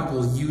 and God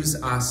will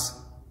use us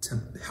to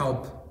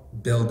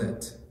help build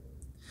it.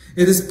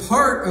 It is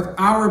part of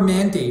our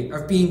mandate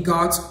of being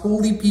God's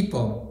holy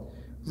people,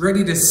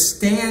 ready to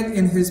stand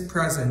in his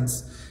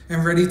presence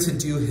and ready to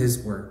do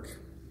his work.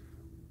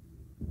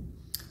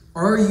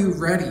 Are you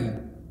ready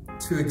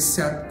to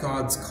accept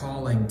God's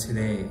calling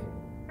today?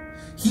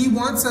 He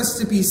wants us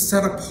to be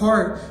set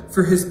apart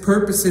for his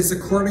purposes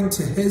according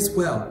to his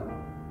will.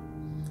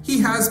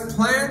 He has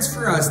plans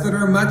for us that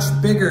are much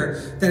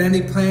bigger than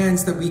any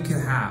plans that we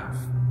could have.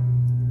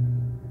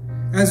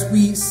 As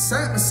we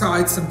set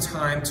aside some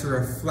time to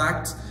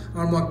reflect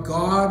on what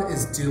God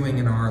is doing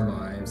in our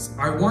lives,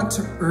 I want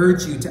to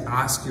urge you to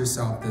ask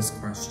yourself this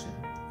question.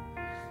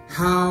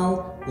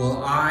 How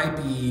will I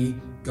be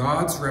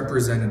God's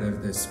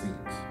representative this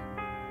week?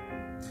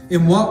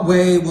 In what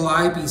way will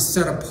I be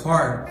set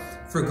apart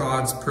for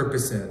God's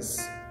purposes?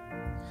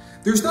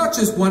 There's not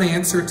just one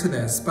answer to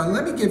this, but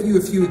let me give you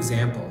a few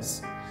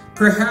examples.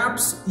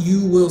 Perhaps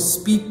you will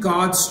speak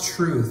God's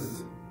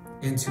truth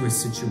into a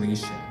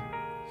situation.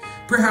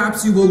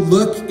 Perhaps you will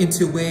look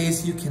into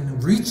ways you can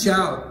reach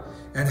out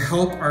and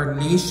help our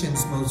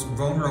nation's most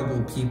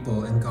vulnerable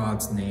people in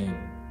God's name.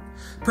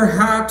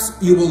 Perhaps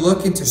you will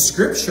look into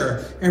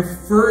Scripture and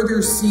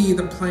further see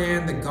the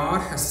plan that God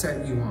has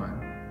set you on.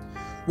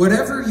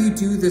 Whatever you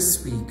do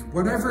this week,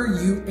 whatever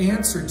you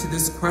answer to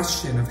this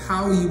question of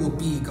how you will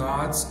be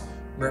God's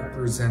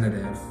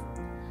representative,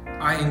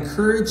 I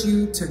encourage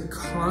you to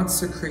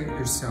consecrate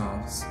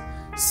yourselves.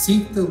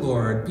 Seek the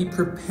Lord. Be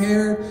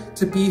prepared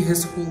to be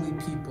his holy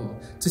people,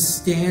 to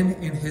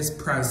stand in his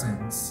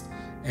presence,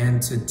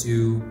 and to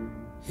do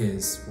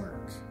his work.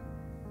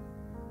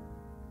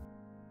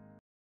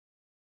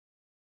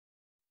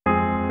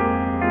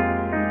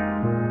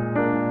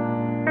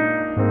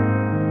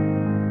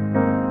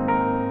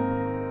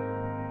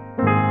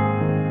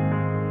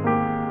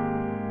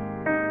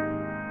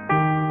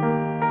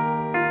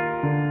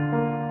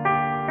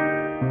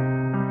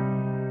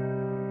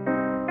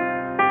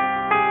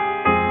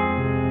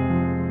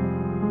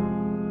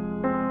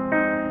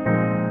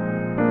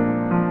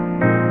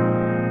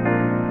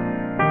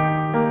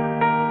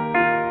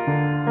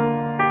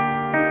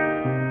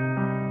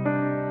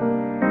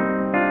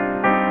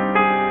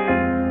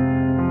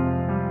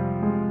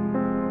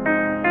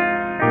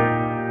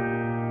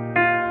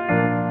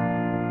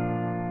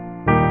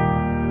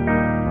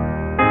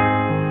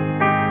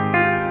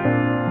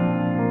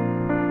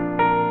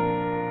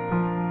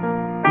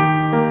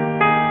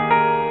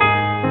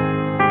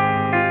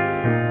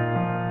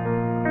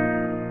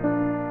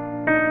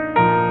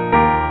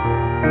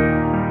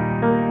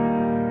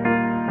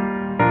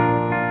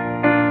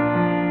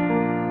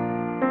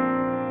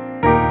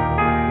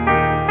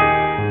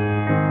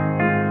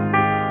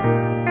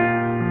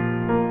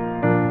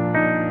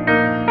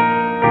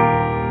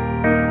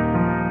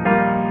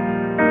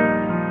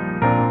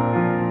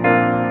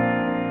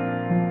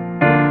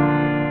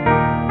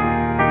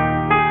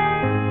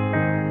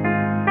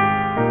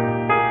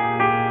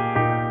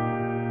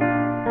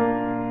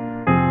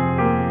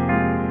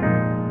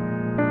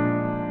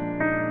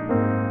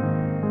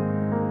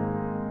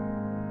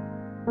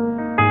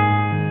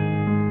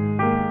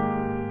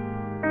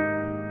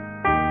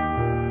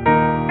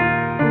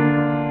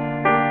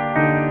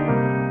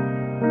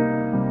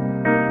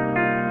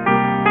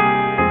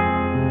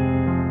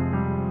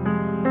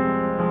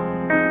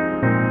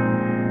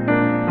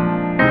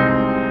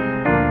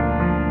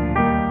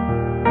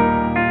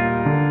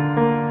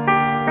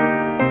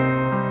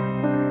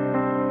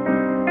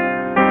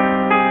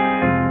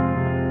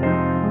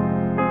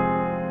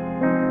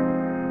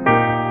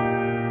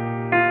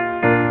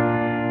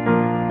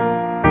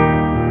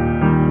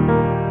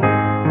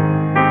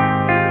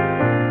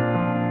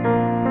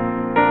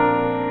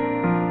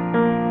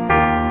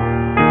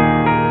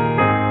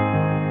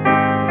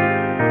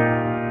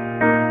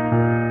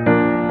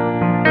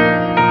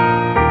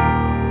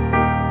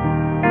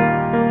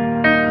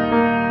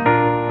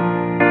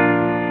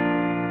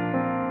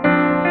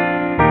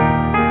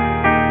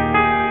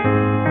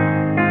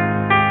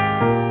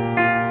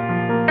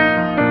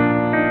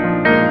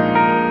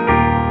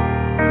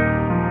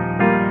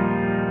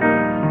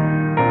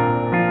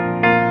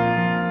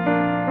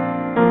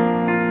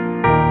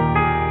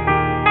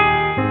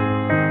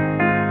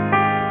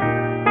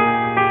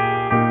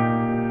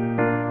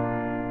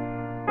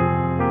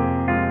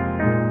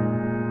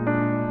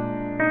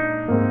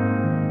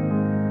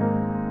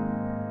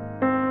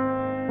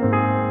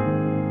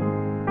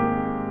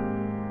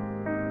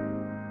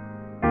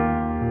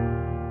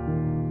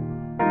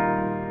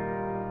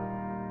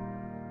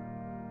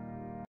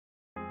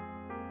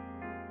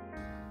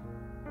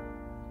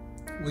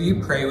 Will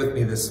you pray with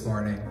me this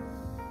morning?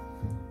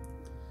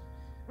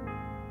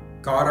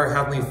 God, our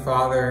Heavenly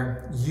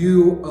Father,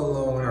 you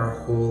alone are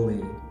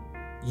holy.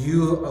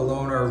 You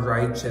alone are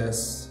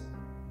righteous.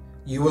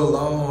 You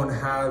alone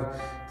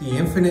have the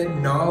infinite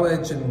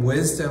knowledge and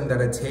wisdom that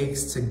it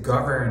takes to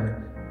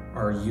govern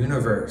our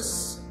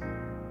universe.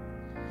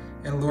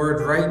 And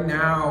Lord, right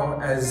now,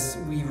 as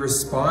we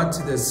respond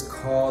to this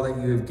call that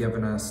you have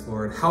given us,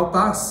 Lord, help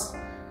us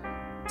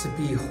to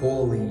be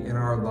holy in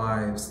our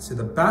lives to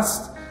the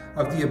best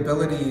of the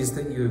abilities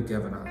that you have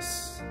given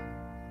us.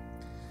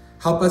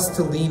 Help us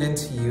to lean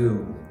into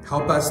you.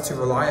 Help us to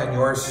rely on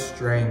your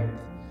strength.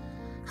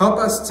 Help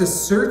us to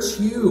search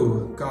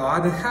you,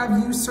 God, and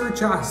have you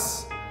search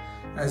us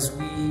as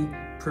we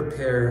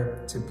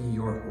prepare to be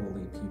your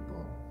holy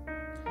people.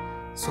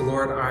 So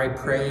Lord, I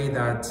pray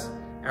that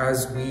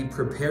as we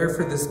prepare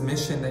for this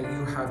mission that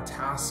you have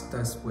tasked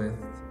us with,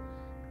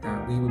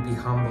 that we would be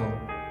humble,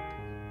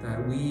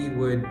 that we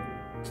would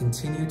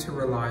continue to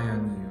rely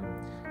on you,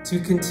 to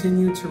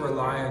continue to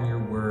rely on your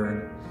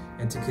word,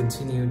 and to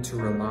continue to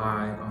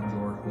rely on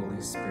your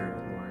Holy Spirit,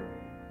 Lord.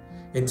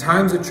 In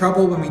times of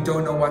trouble, when we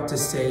don't know what to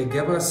say,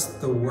 give us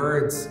the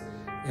words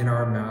in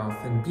our mouth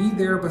and be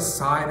there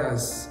beside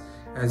us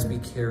as we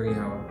carry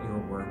out your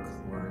work,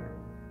 Lord.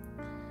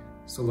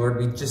 So Lord,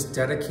 we just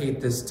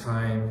dedicate this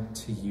time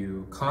to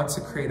you.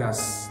 Consecrate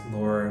us,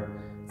 Lord.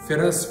 Fit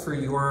us for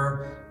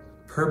your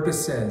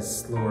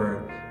purposes,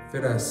 Lord.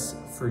 Fit us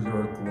for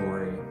your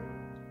glory.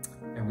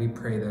 And we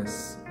pray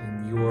this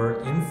in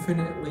your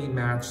infinitely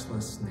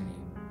matchless name.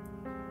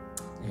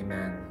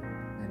 Amen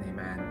and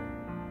amen.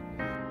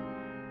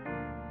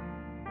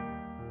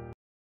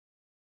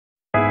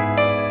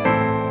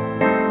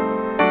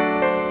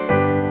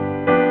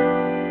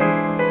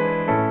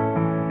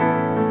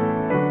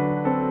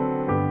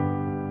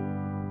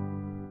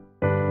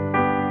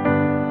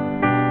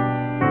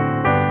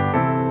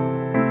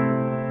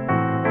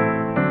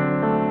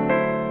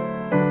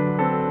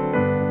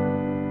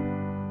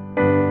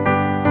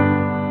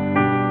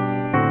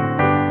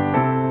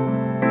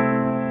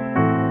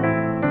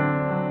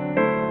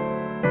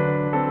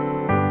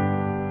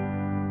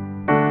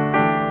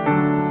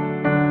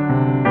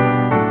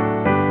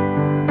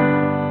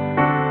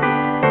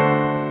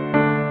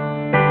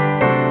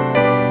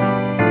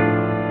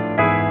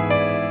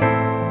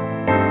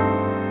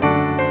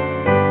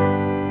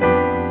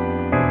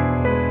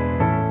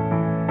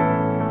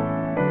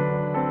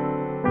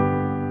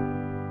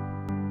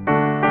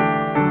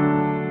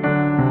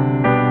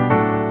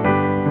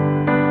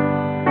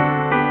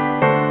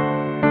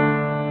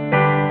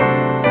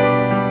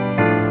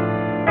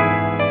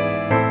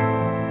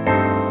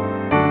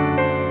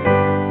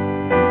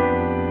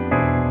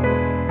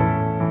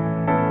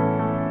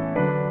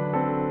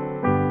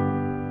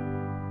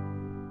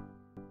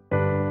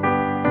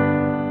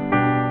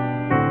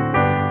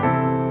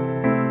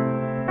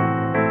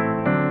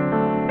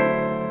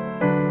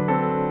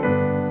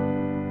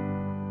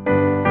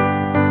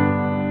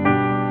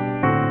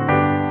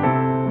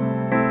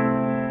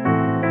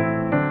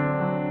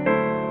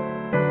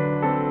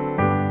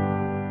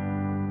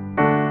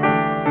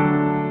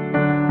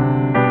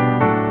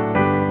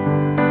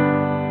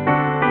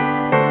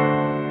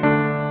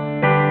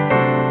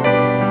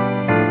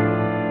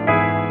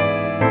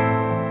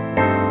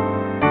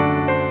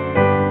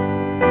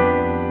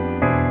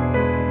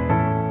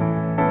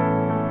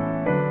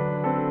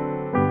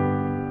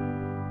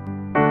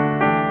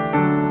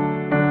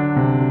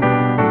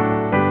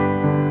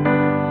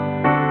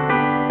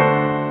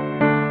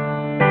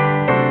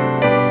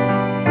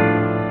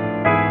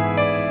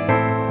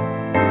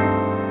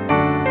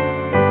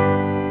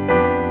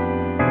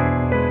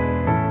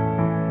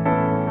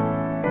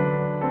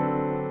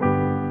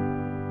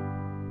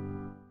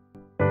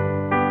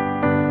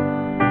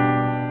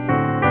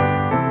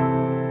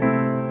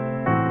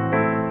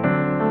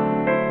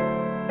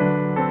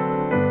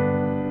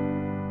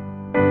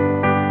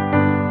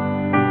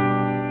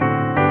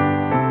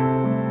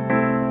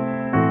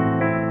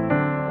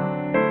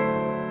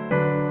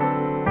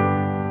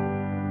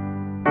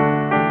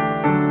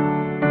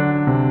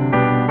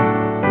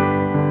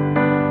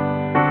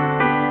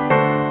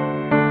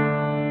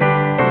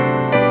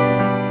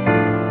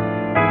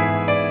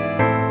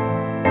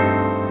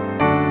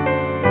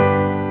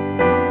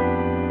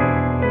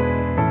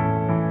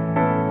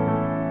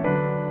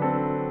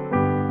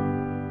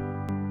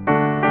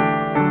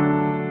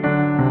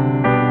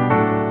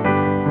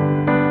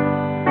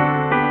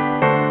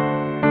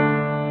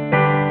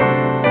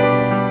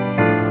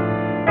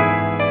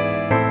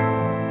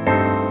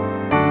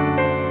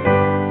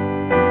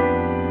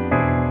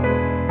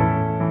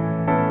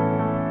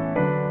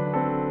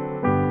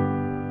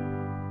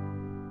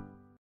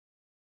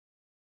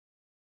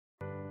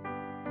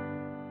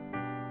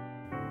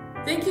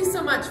 Thank you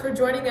so much for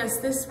joining us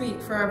this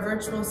week for our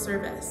virtual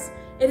service.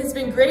 It has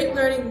been great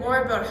learning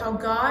more about how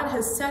God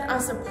has set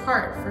us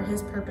apart for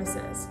his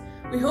purposes.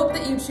 We hope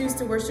that you choose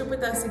to worship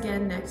with us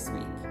again next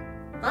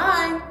week.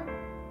 Bye!